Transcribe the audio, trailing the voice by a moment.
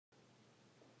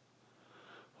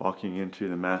Walking into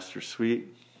the master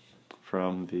suite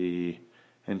from the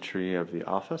entry of the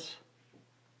office.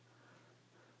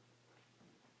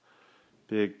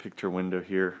 Big picture window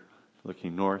here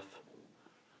looking north.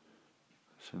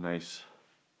 Some nice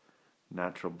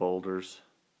natural boulders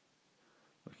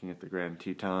looking at the Grand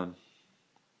Teton.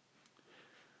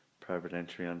 Private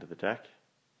entry onto the deck.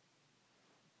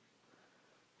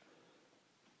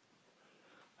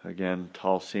 Again,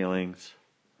 tall ceilings.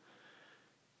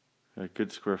 A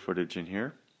good square footage in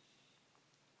here.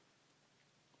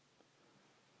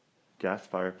 Gas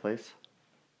fireplace.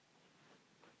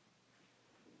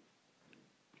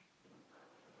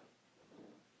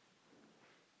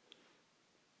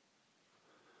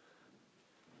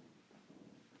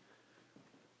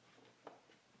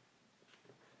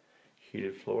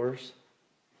 Heated floors.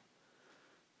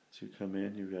 As you come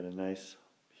in, you've got a nice,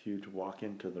 huge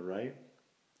walk-in to the right.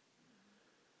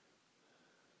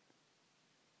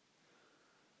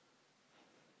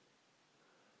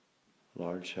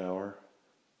 Large shower.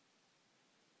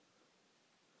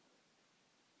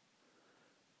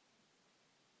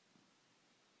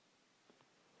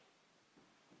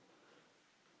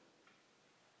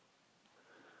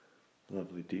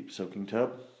 Lovely deep soaking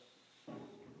tub.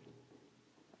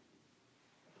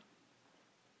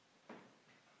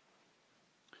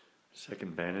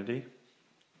 Second vanity.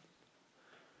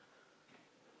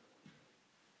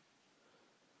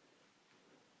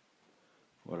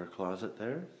 Water closet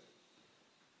there.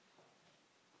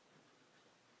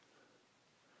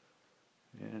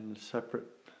 And a separate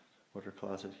water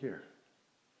closet here.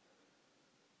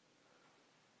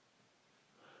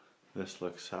 This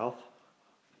looks south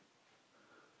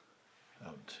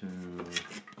out to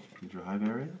the drive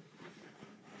area.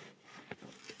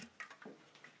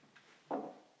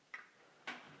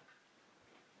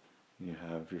 You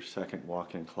have your second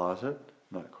walk-in closet,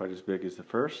 not quite as big as the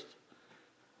first.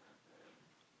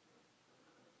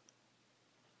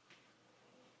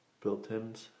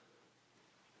 Built-ins.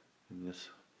 And this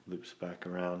loops back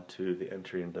around to the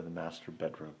entry into the master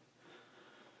bedroom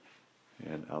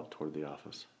and out toward the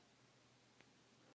office.